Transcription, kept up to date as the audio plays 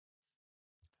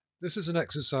This is an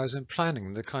exercise in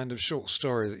planning the kind of short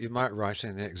story that you might write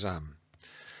in the exam.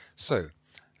 So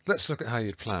let's look at how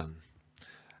you'd plan.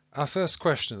 Our first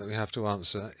question that we have to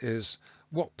answer is,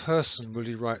 what person will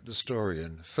you write the story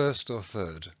in, first or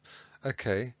third?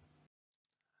 Okay,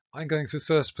 I'm going for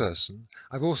first person.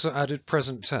 I've also added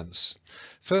present tense.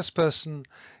 First person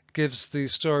gives the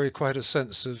story quite a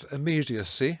sense of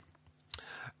immediacy,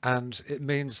 and it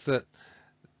means that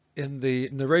in the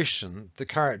narration, the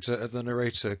character of the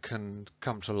narrator can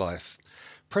come to life.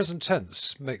 Present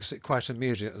tense makes it quite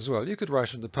immediate as well. You could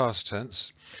write in the past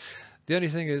tense. The only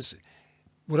thing is,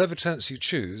 whatever tense you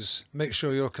choose, make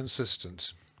sure you're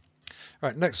consistent.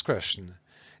 Right, next question.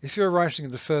 If you're writing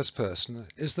in the first person,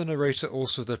 is the narrator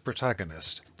also the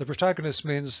protagonist? The protagonist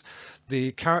means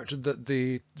the character that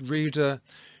the reader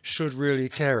should really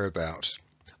care about,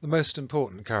 the most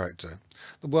important character,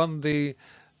 the one the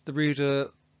reader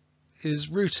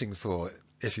is rooting for,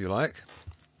 if you like.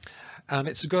 And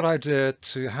it's a good idea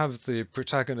to have the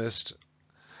protagonist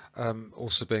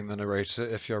also being the narrator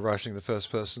if you're writing the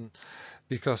first person,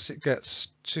 because it gets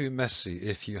too messy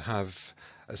if you have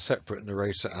a separate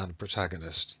narrator and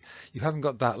protagonist. You haven't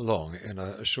got that long in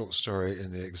a short story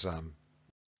in the exam.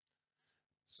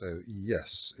 So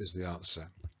yes is the answer.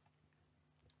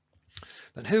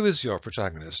 Then who is your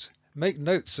protagonist? Make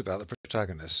notes about the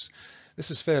protagonist.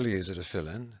 This is fairly easy to fill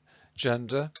in.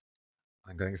 Gender,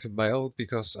 I'm going for male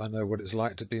because I know what it's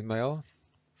like to be male.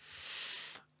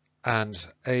 And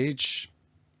age,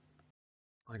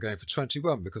 I'm going for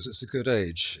 21 because it's a good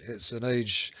age. It's an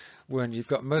age when you've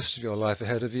got most of your life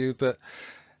ahead of you, but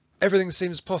everything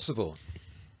seems possible.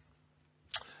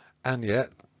 And yet,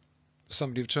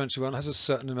 somebody of 21 has a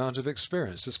certain amount of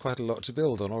experience. There's quite a lot to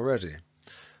build on already.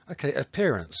 Okay,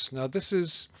 appearance. Now this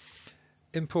is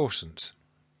important.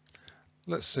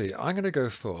 Let's see, I'm going to go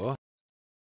for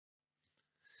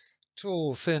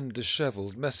tall, thin,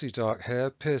 dishevelled, messy dark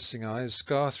hair, piercing eyes,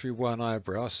 scar through one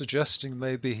eyebrow, suggesting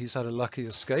maybe he's had a lucky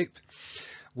escape,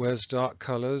 wears dark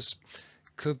colours,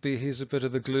 could be he's a bit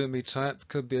of a gloomy type,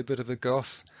 could be a bit of a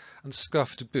goth, and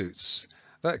scuffed boots.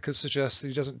 That could suggest that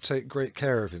he doesn't take great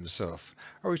care of himself,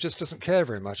 or he just doesn't care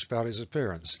very much about his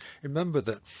appearance. Remember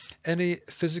that any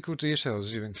physical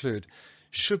details you include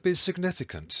should be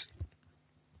significant.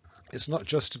 It's not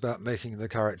just about making the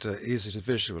character easy to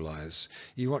visualize.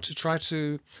 You want to try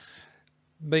to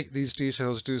make these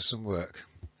details do some work.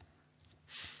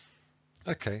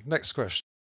 Okay, next question.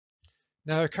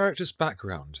 Now, a character's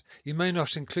background. You may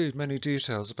not include many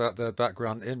details about their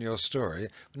background in your story,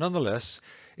 but nonetheless,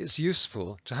 it's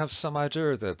useful to have some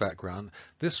idea of their background.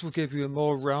 This will give you a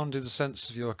more rounded sense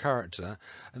of your character,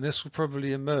 and this will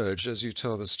probably emerge as you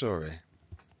tell the story.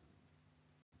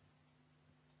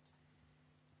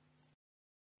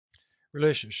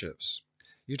 Relationships.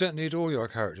 You don't need all your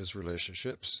characters'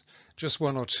 relationships, just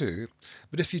one or two,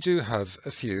 but if you do have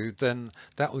a few, then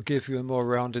that will give you a more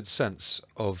rounded sense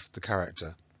of the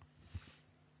character.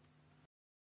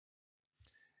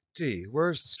 D. Where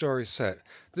is the story set?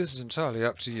 This is entirely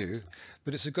up to you,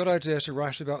 but it's a good idea to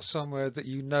write about somewhere that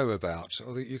you know about,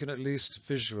 or that you can at least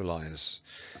visualize.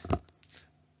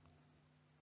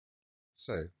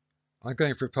 So, I'm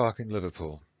going for a park in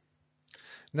Liverpool.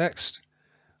 Next,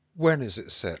 when is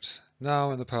it set?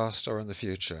 Now, in the past, or in the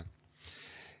future?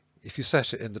 If you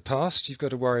set it in the past, you've got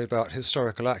to worry about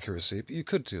historical accuracy, but you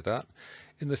could do that.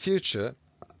 In the future,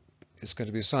 it's going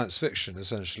to be science fiction,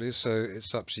 essentially, so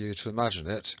it's up to you to imagine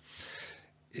it.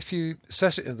 If you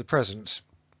set it in the present,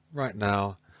 right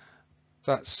now,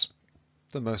 that's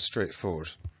the most straightforward.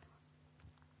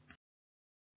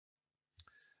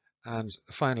 And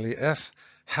finally, F,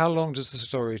 how long does the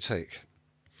story take?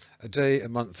 A day, a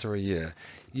month, or a year?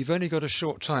 You've only got a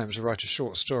short time to write a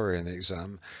short story in the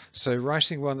exam, so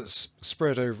writing one that's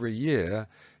spread over a year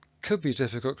could be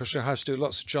difficult because you'll have to do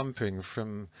lots of jumping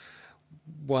from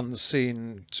one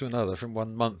scene to another, from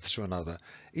one month to another.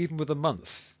 Even with a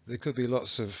month, there could be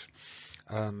lots of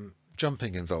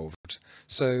jumping involved.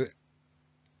 So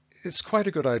it's quite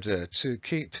a good idea to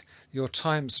keep your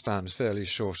time span fairly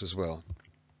short as well.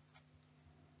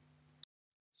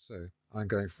 So I'm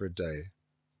going for a day.